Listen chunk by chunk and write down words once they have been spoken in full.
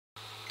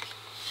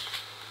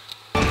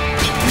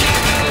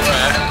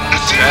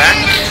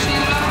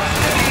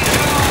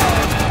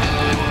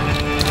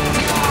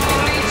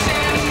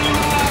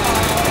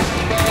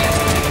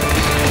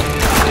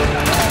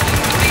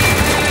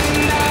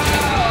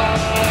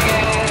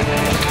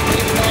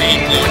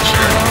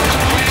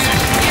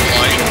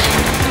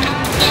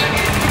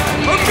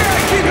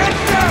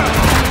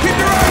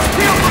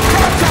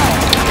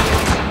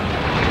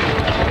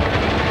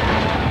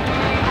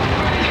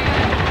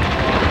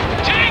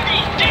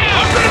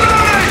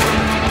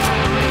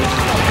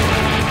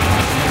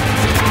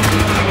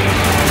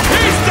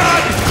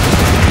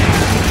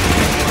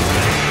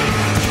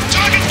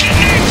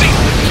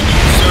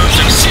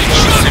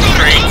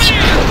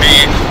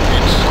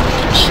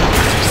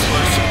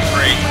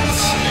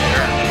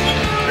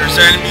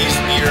there's enemies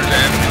near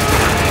them,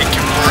 it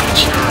can work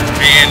to your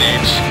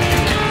advantage. You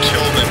can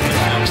kill them with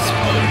an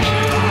explosion.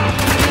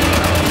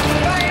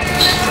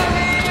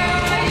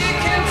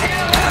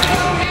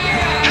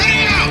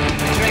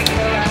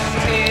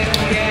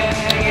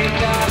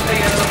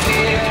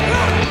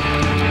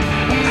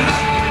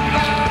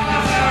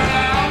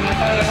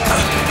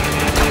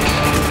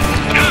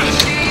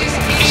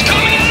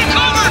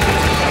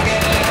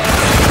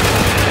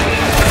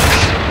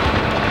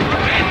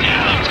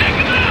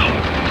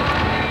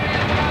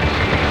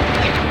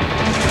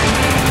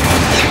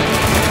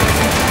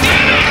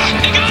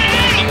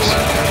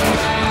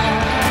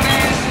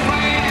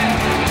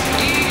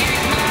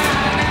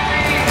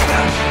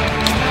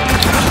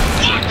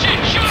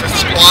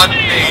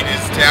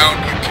 Down,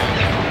 you can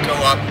go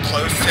up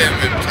close to him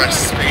and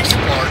press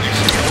spacebar to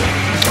heal,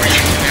 or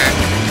you can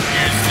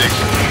use the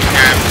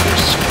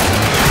capture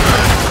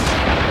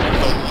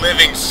the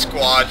living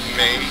squad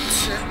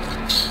mates.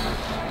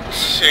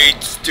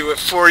 Shades do it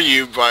for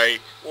you by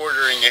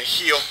ordering a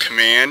heal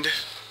command.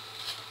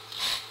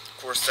 Of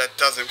course, that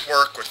doesn't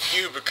work with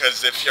you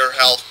because if your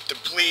health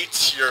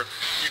depletes, you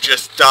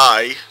just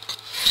die.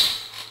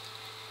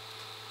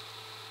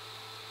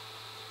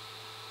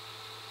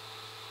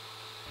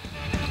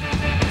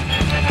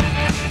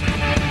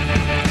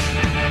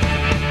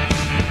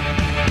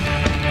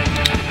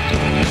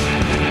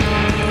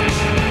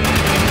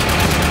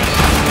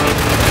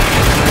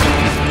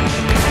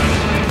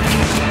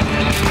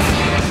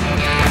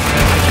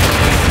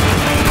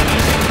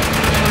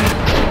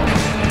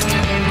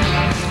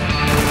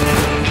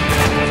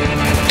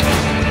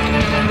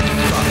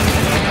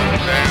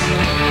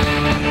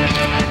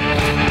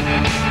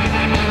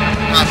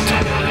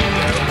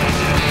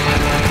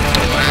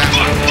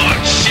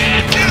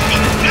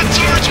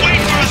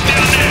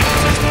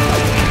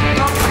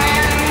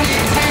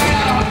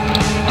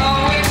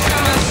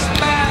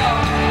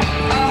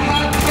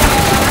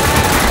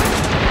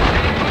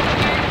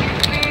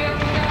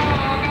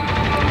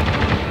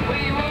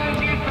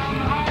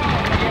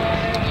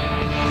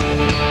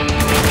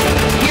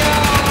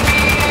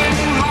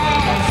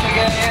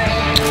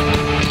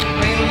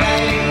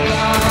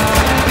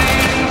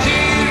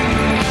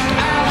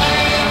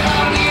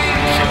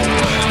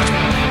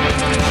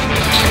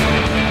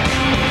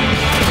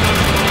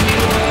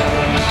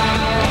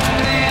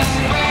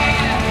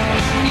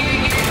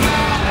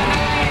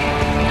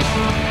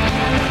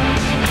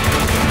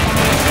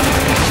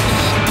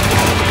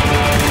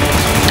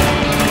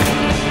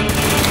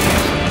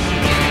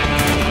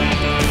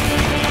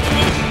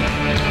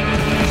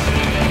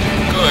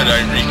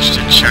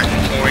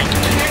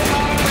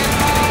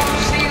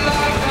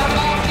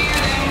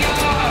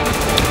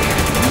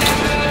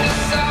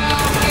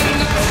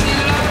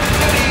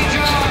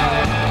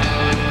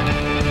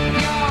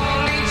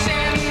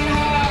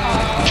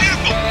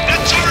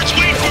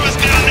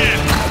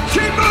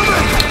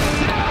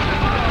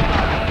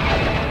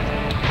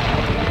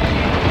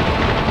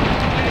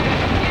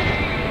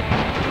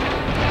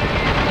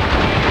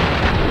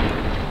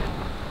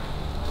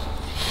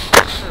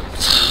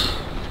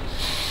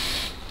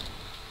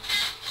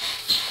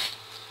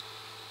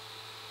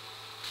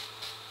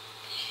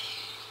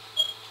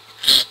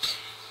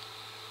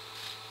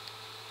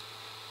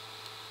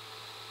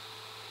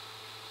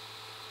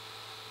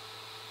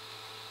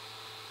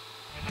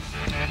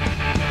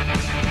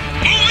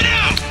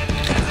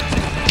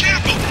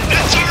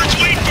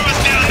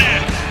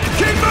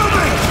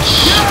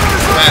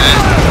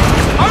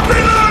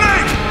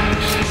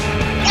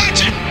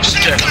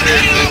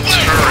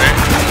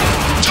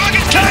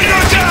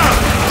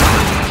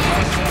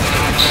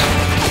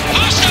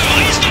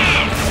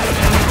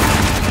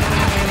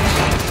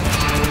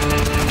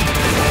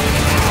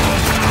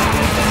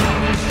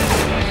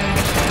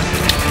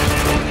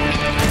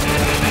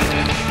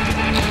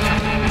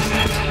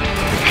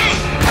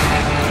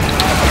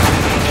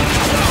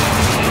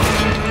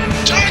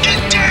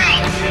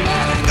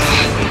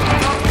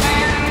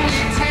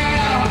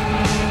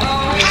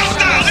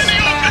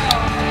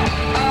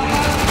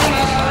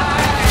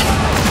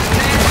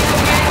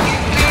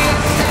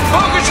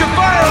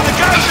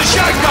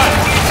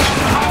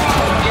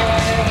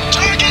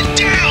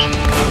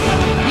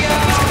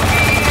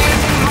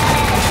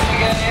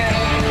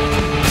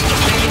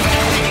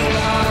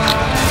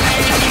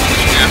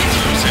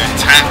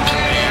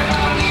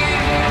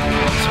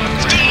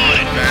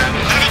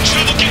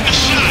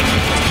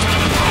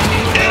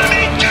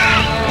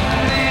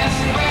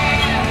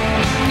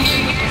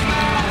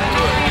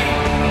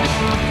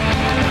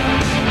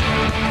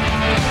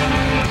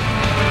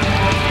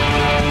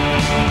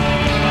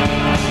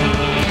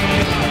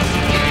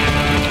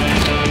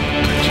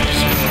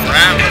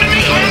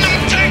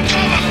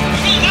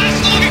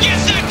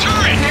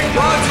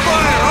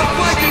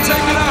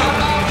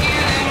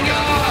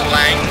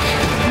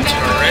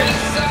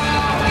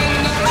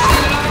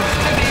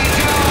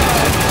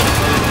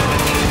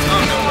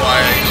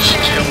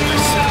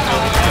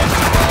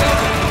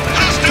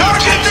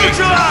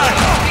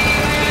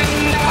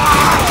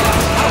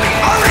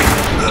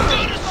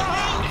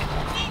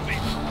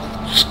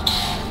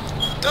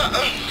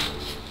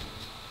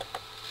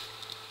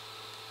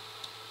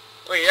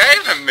 Wait,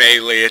 I have a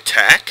melee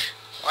attack.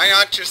 Why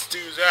not just do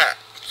that?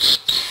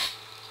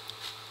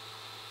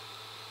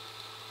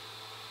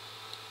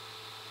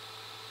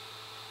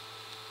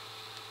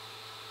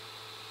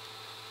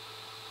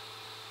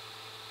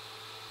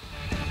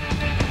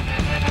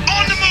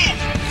 On the move!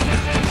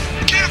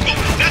 Careful!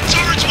 That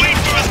turret's waiting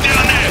for us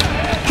down there!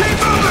 Keep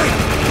moving!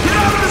 Get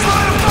out of his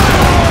line of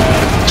fire!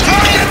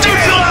 Target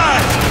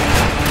neutralized!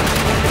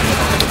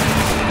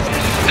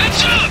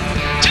 Heads up!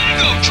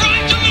 Tango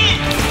trying to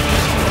move!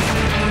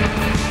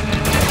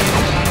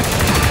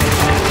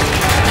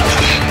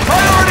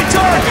 Priority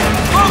target!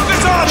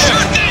 Focus on him!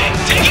 Sure thing!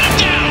 Taking him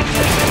down!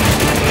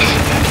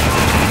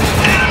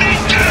 Enemy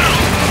down!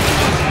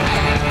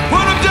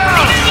 Put him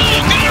down!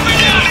 Enemy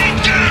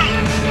down!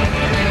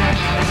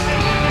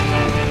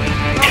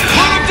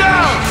 Put him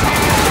down!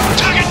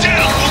 Target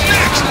down! Who's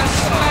next?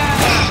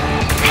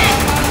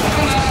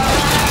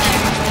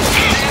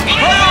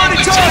 Priority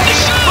target!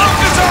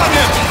 Focus on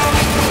him!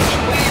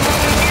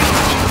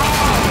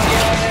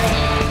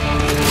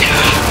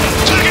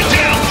 Target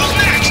down! Who's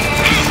next?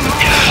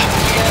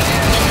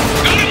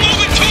 Got a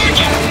moving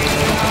target!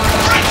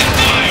 Pressing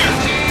fire!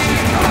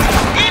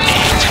 We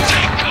need to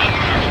take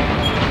cover!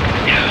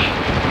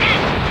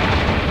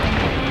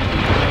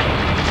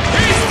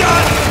 He's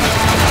done!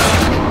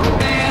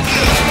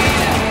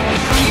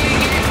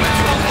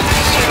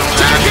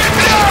 Take him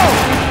down!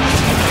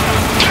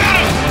 Got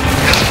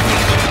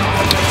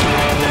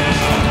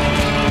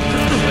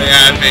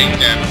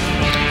him!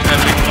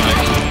 Having my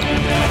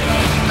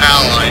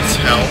allies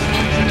help.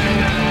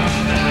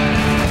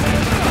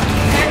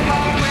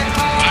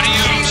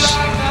 Adios!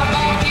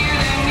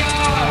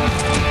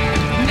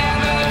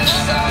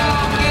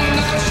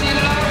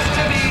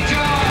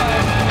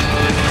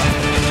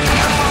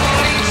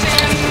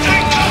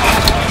 Take cover!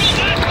 We'll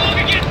let long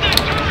against that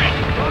turret!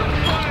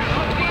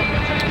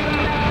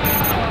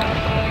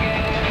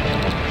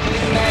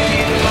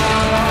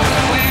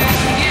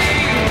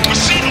 We're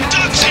seeing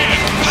ducks here!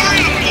 Hurry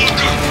up,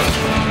 Walker!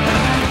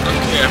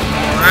 We have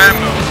more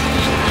ammo.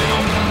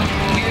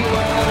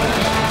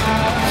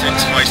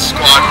 Since my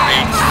squad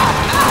mates.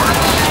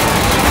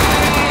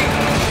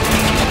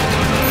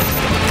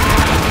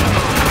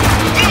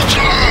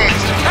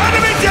 Neutralized!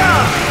 Enemy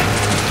down!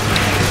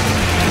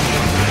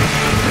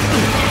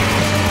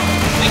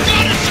 They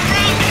got us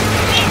surrounded!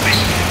 Move it!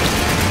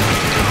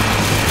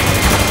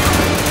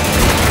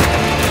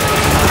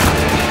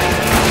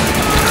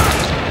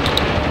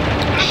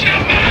 Shit,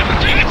 man!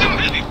 We're taking some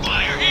heavy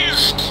fire here!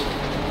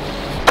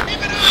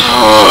 Keep it up!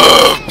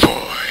 Oh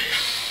boy.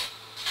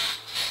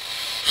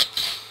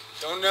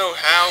 Don't know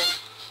how.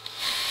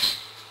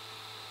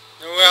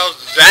 How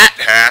that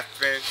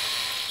happened.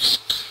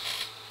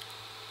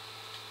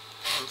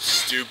 I'm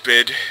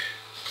stupid.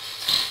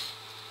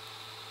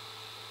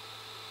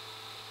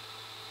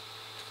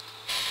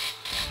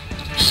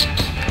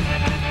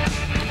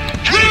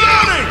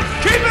 Reloading!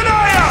 Keep an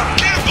eye out!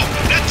 Careful!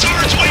 That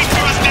turret's waiting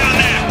for us down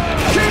there!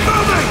 Keep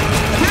moving!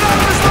 Get out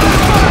of his line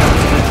of fire!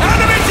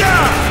 Enemy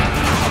down!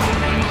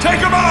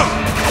 Take him out!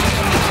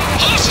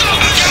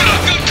 Hostile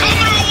shotgun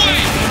coming our way!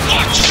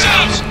 Watch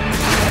yourselves!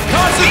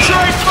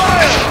 Concentrate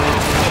fire!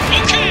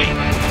 Okay!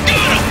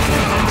 Got him!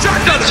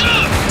 Shotgun! Heads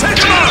up! Take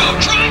him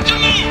out! Trying to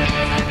move!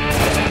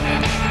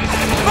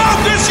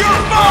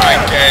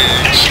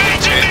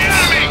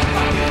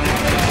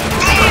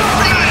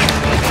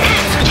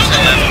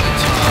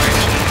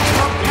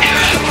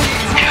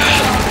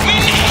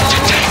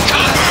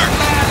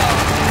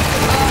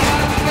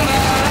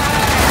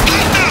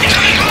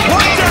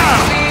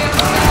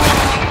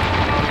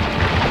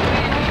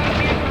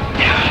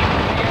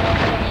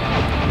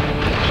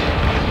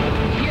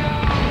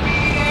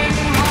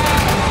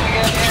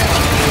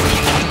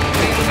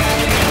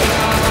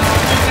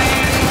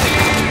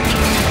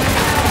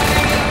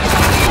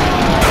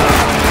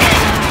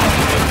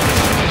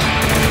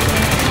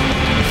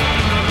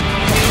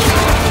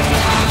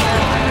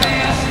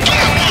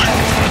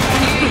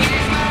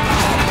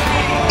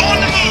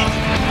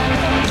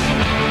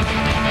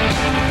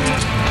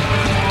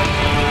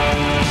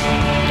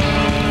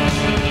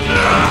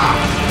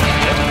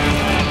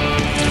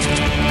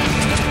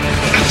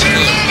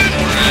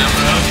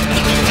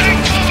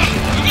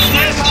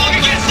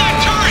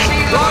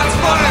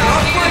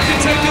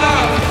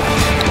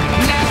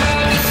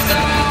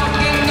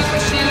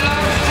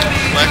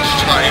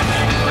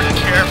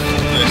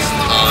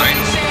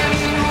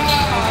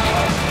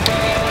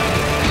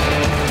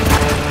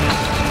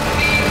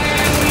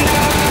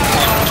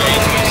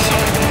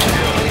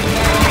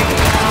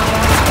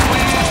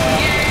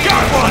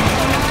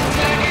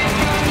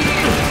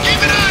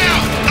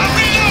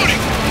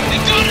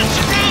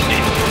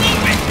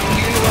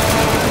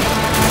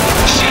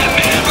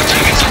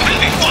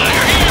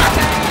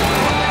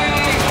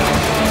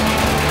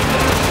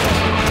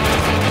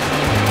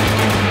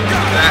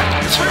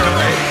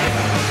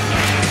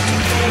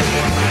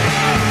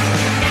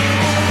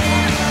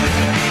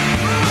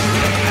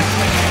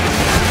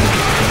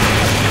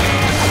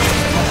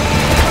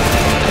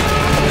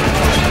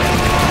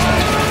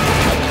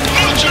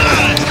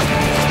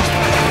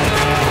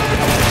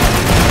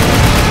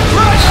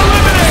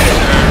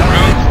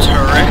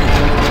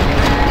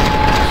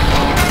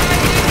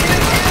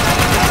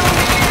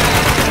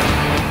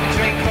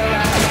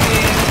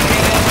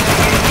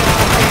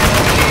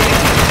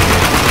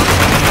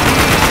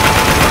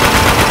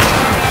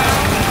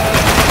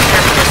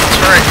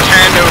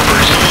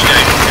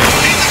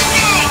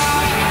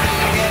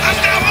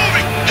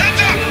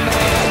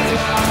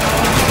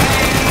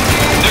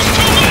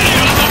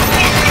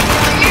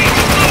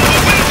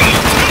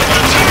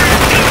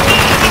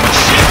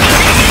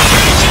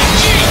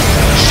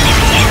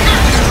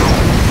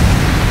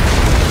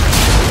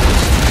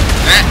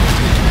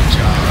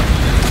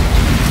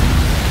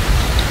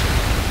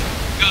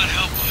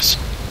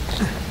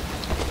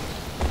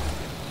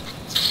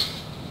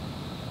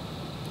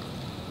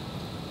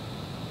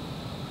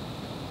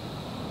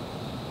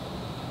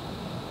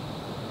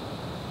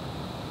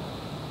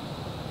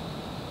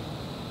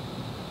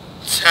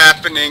 It's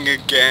happening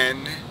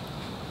again.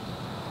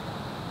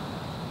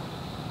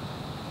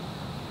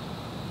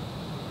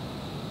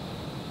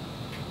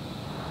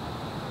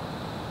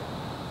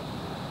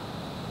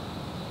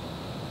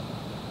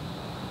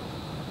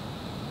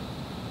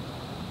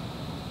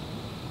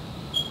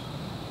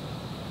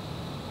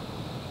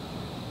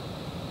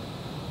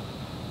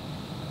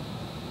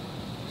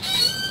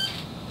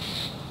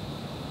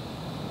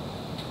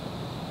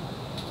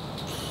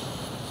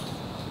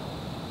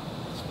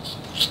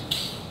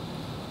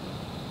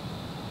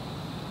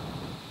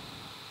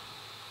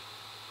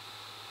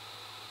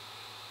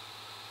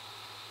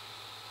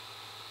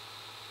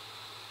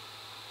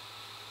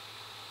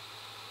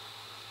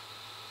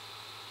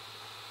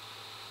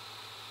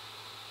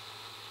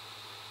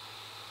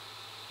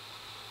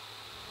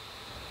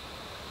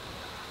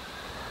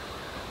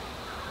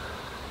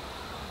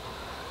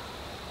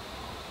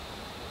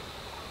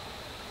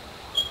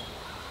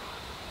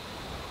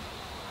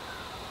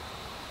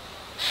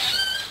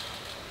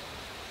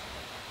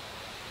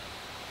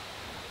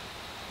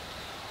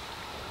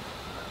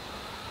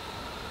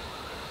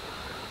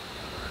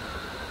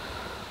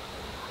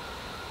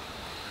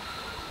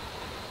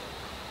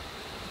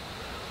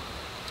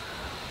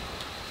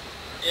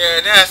 Yeah,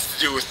 it has to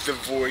do with the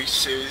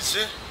voices.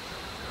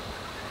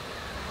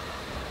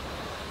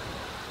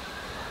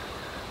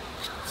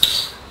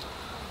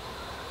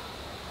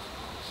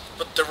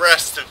 But the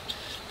rest of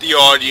the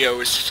audio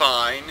is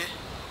fine.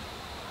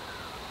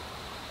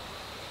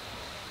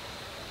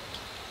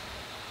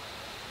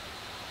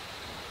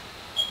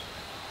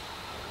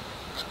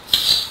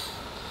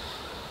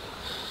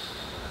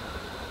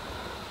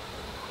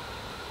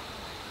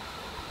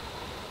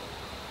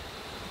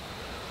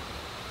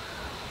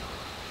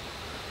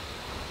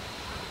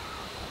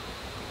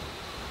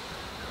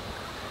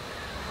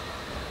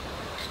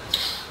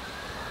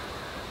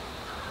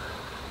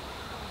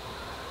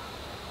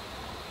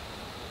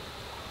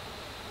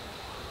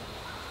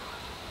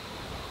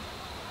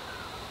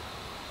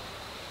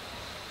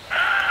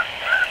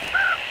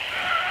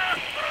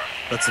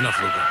 That's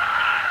enough, Lugo.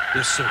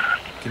 Yes, sir.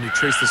 Can you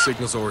trace the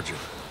signal's origin?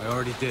 I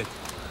already did.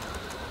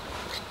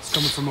 It's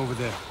coming from over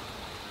there.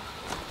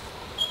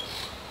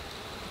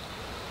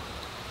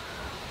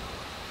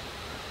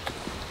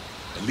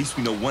 At least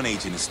we know one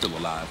agent is still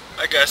alive.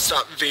 I gotta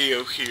stop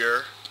video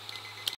here.